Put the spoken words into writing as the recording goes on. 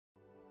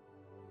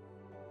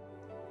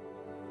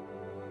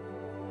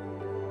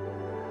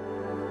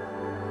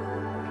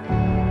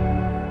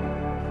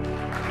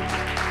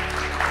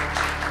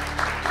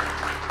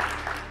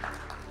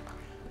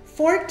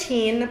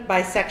14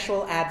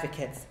 bisexual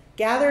advocates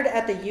gathered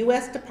at the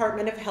U.S.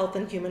 Department of Health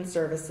and Human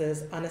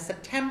Services on a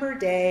September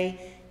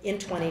day in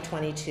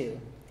 2022.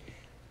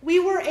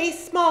 We were a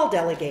small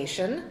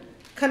delegation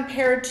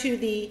compared to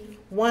the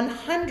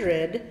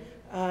 100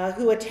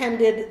 who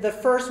attended the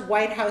first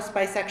White House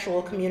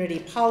bisexual community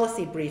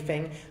policy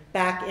briefing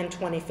back in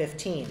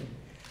 2015.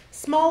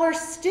 Smaller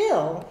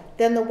still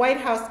than the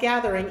White House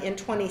gathering in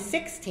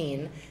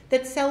 2016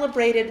 that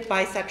celebrated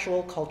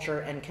bisexual culture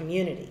and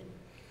community.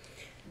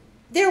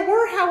 There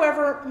were,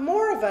 however,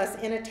 more of us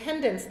in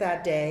attendance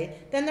that day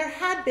than there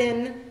had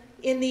been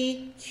in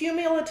the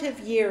cumulative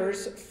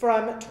years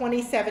from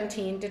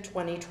 2017 to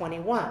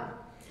 2021.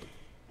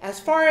 As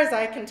far as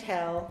I can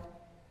tell,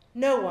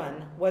 no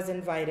one was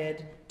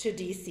invited to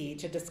DC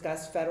to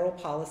discuss federal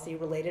policy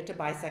related to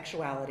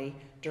bisexuality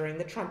during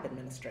the Trump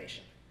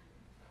administration.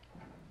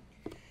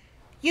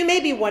 You may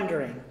be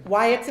wondering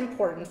why it's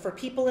important for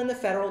people in the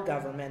federal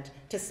government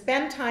to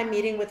spend time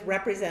meeting with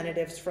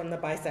representatives from the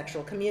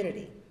bisexual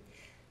community.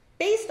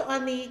 Based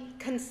on the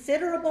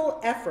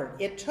considerable effort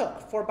it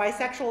took for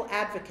bisexual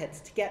advocates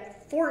to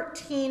get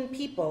 14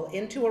 people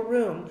into a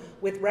room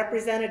with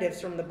representatives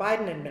from the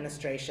Biden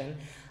administration,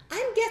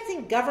 I'm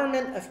guessing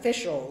government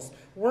officials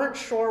weren't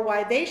sure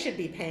why they should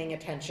be paying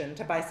attention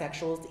to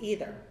bisexuals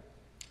either.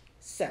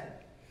 So,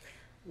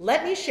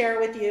 let me share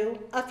with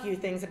you a few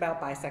things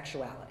about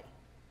bisexuality.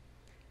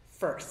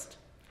 First,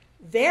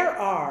 there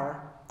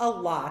are a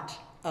lot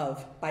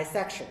of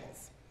bisexuals.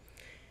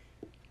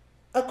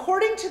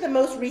 According to the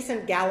most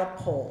recent Gallup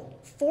poll,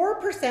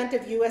 4%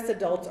 of US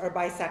adults are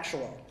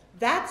bisexual.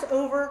 That's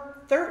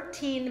over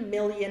 13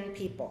 million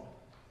people.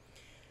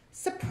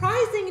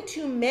 Surprising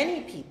to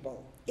many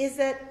people is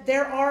that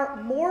there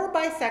are more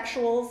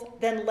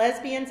bisexuals than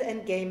lesbians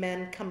and gay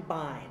men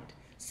combined.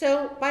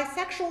 So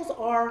bisexuals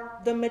are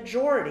the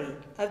majority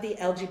of the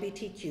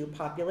LGBTQ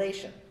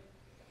population.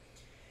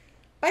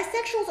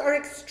 Bisexuals are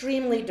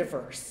extremely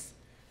diverse,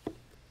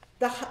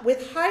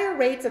 with higher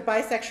rates of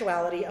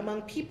bisexuality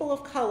among people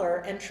of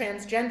color and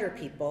transgender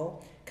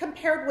people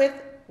compared with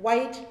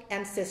white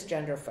and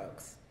cisgender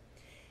folks.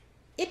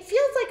 It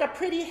feels like a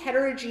pretty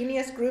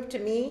heterogeneous group to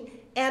me,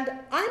 and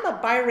I'm a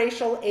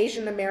biracial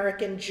Asian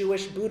American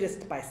Jewish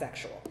Buddhist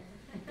bisexual.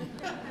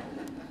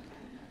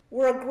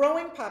 We're a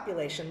growing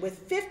population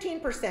with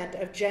 15%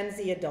 of Gen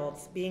Z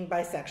adults being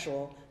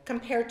bisexual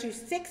compared to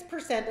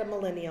 6% of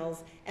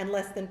millennials and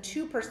less than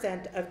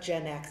 2% of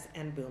Gen X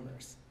and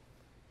boomers.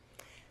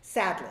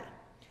 Sadly,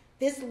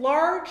 this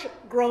large,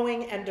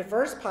 growing, and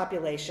diverse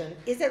population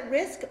is at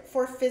risk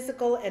for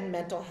physical and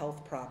mental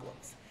health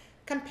problems.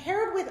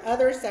 Compared with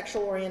other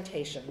sexual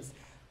orientations,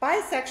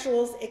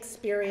 bisexuals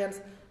experience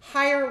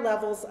higher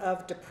levels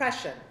of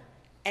depression,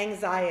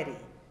 anxiety,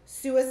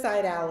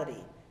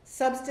 suicidality,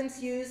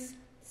 substance use,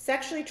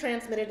 sexually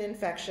transmitted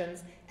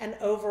infections, and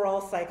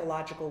overall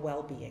psychological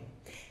well-being.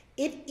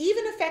 It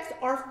even affects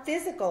our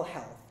physical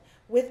health,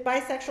 with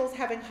bisexuals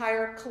having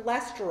higher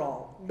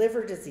cholesterol,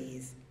 liver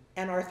disease,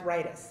 and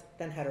arthritis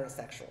than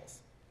heterosexuals.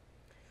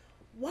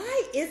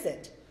 Why is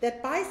it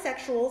that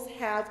bisexuals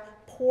have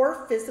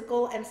poor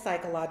physical and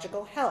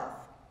psychological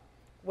health?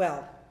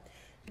 Well,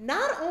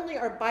 not only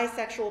are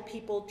bisexual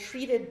people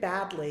treated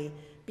badly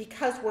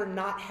because we're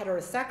not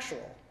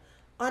heterosexual,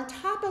 on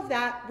top of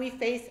that, we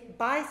face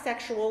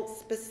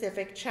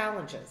bisexual-specific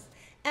challenges.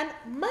 And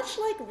much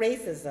like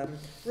racism,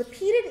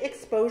 repeated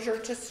exposure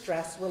to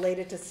stress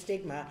related to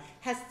stigma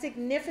has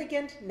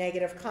significant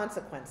negative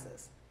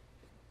consequences.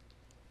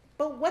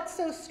 But what's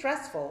so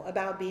stressful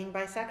about being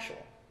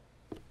bisexual?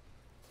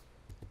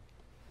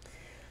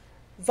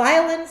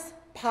 Violence,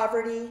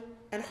 poverty,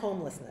 and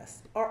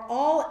homelessness are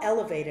all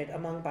elevated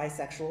among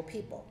bisexual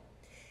people.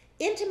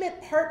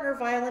 Intimate partner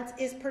violence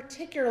is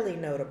particularly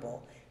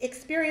notable,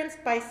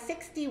 experienced by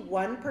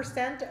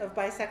 61% of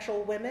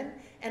bisexual women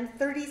and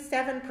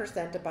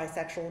 37% of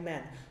bisexual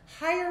men,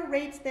 higher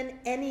rates than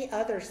any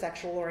other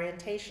sexual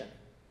orientation.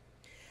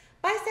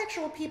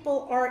 Bisexual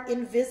people are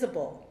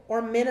invisible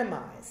or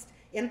minimized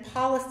in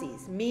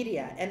policies,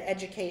 media, and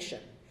education.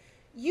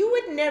 You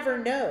would never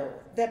know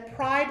that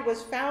Pride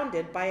was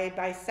founded by a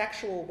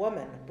bisexual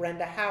woman,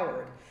 Brenda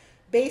Howard,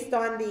 based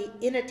on the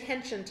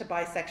inattention to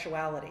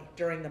bisexuality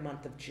during the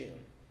month of June.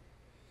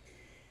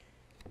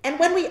 And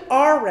when we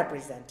are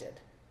represented,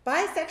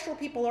 bisexual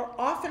people are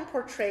often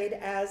portrayed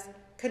as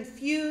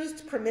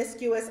confused,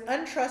 promiscuous,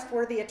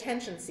 untrustworthy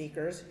attention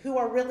seekers who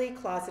are really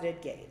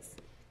closeted gays.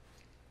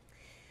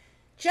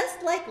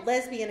 Just like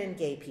lesbian and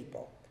gay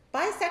people,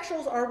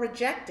 bisexuals are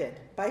rejected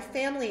by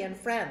family and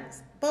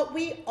friends, but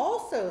we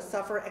also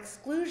suffer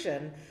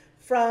exclusion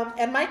from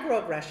and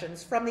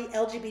microaggressions from the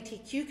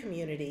LGBTQ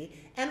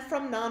community and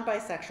from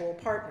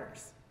non-bisexual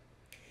partners.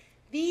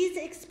 These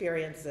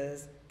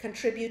experiences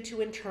contribute to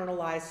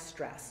internalized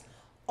stress,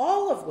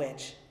 all of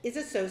which is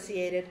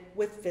associated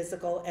with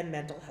physical and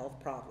mental health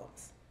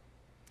problems.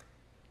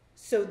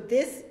 So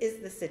this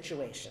is the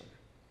situation.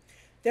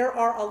 There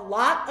are a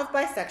lot of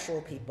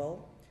bisexual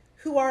people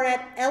who are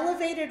at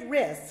elevated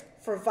risk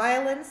for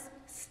violence,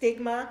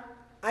 stigma,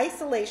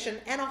 isolation,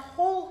 and a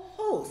whole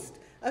host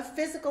of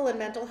physical and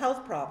mental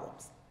health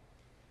problems.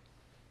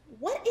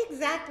 What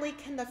exactly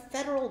can the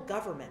federal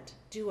government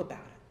do about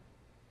it?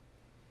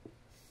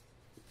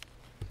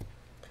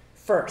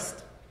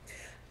 First,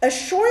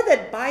 assure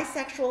that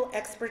bisexual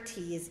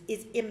expertise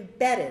is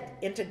embedded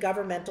into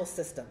governmental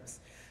systems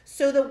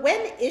so that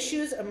when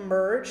issues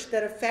emerge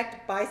that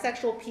affect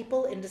bisexual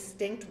people in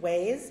distinct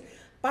ways,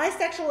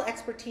 bisexual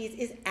expertise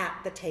is at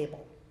the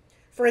table.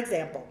 For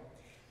example,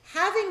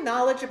 having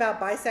knowledge about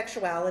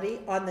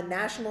bisexuality on the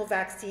National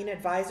Vaccine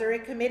Advisory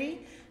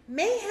Committee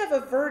may have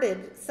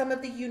averted some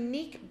of the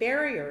unique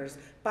barriers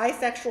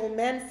bisexual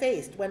men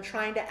faced when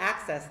trying to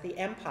access the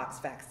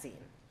Mpox vaccine.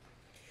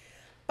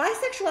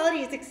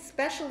 Bisexuality is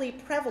especially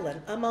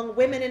prevalent among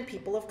women and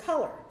people of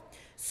color,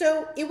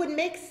 so it would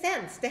make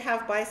sense to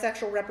have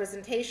bisexual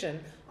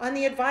representation on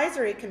the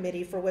Advisory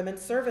Committee for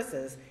Women's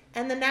Services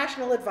and the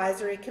National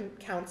Advisory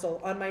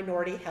Council on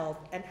Minority Health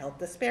and Health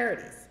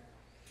Disparities.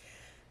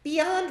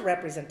 Beyond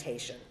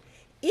representation,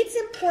 it's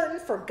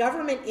important for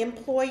government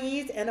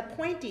employees and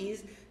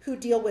appointees who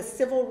deal with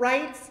civil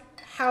rights,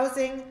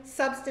 housing,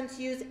 substance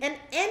use, and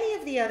any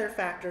of the other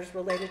factors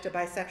related to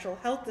bisexual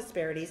health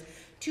disparities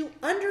to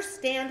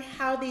understand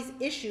how these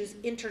issues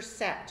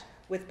intersect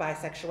with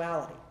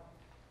bisexuality.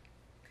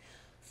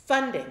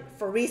 Funding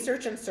for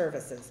research and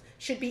services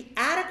should be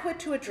adequate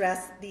to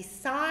address the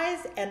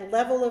size and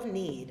level of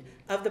need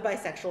of the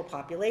bisexual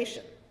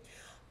population.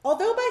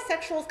 Although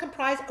bisexuals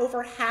comprise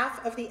over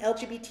half of the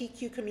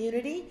LGBTQ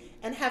community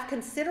and have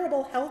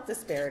considerable health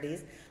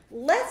disparities,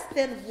 less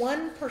than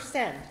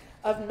 1%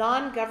 of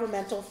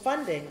non-governmental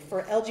funding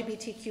for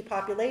LGBTQ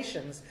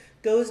populations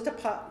goes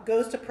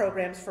to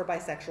programs for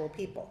bisexual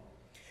people.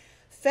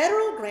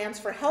 Federal grants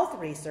for health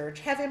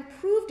research have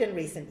improved in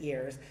recent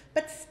years,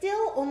 but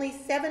still only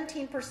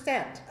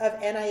 17%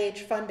 of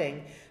NIH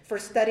funding for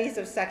studies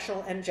of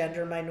sexual and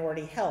gender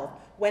minority health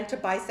went to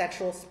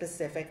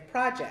bisexual-specific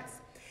projects.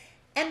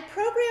 And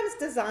programs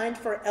designed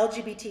for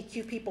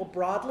LGBTQ people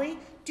broadly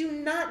do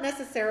not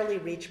necessarily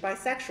reach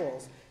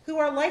bisexuals, who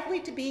are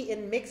likely to be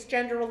in mixed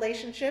gender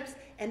relationships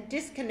and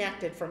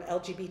disconnected from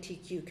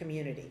LGBTQ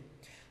community.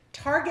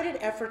 Targeted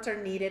efforts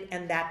are needed,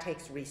 and that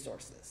takes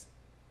resources.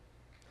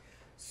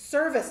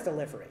 Service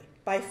delivery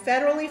by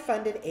federally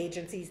funded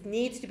agencies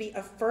needs to be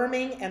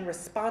affirming and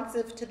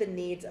responsive to the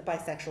needs of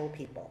bisexual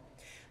people.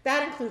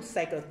 That includes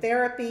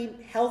psychotherapy,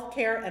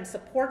 healthcare, and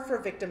support for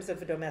victims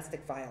of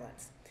domestic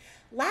violence.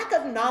 Lack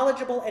of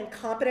knowledgeable and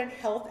competent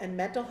health and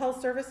mental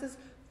health services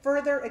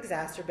further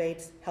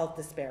exacerbates health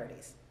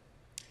disparities.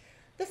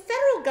 The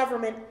federal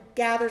government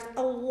gathers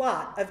a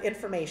lot of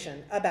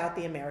information about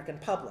the American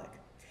public.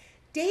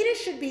 Data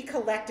should be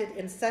collected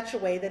in such a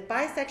way that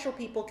bisexual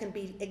people can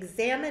be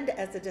examined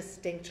as a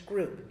distinct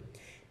group.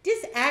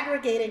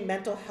 Disaggregating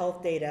mental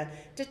health data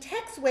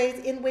detects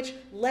ways in which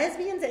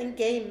lesbians and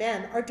gay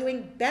men are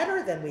doing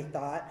better than we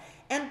thought,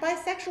 and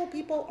bisexual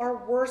people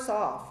are worse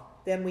off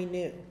than we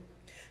knew.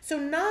 So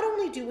not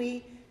only do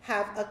we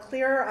have a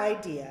clearer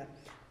idea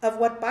of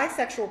what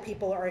bisexual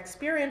people are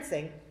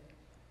experiencing,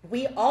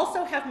 we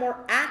also have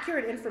more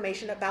accurate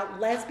information about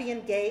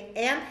lesbian, gay,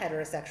 and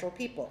heterosexual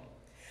people.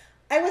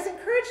 I was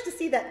encouraged to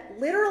see that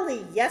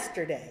literally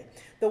yesterday,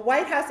 the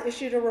White House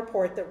issued a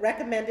report that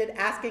recommended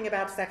asking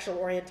about sexual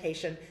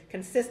orientation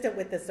consistent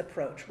with this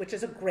approach, which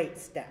is a great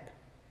step.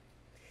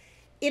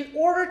 In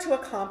order to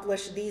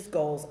accomplish these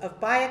goals of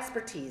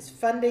bi-expertise,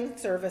 funding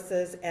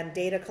services, and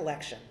data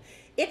collection,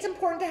 it's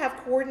important to have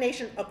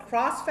coordination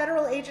across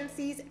federal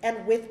agencies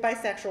and with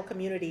bisexual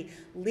community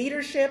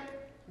leadership,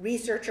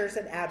 researchers,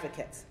 and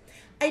advocates.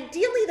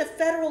 Ideally, the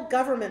federal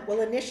government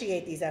will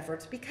initiate these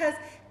efforts because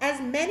as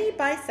many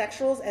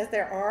bisexuals as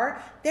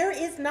there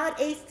is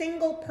not a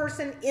single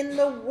person in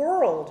the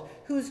world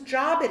whose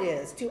job it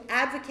is to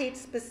advocate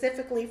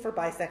specifically for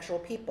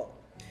bisexual people.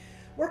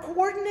 We're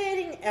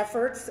coordinating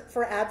efforts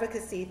for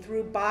advocacy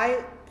through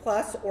Bi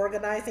Plus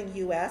Organizing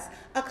US,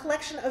 a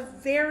collection of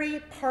very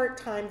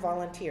part-time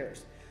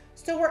volunteers.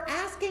 So we're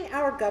asking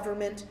our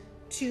government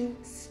to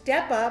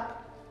step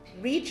up,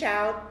 reach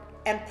out,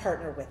 and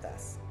partner with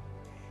us.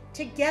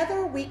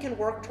 Together, we can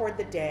work toward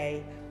the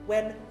day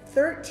when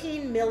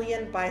 13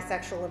 million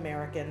bisexual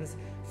Americans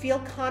feel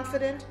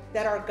confident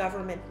that our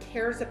government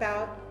cares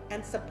about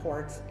and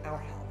supports our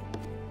health.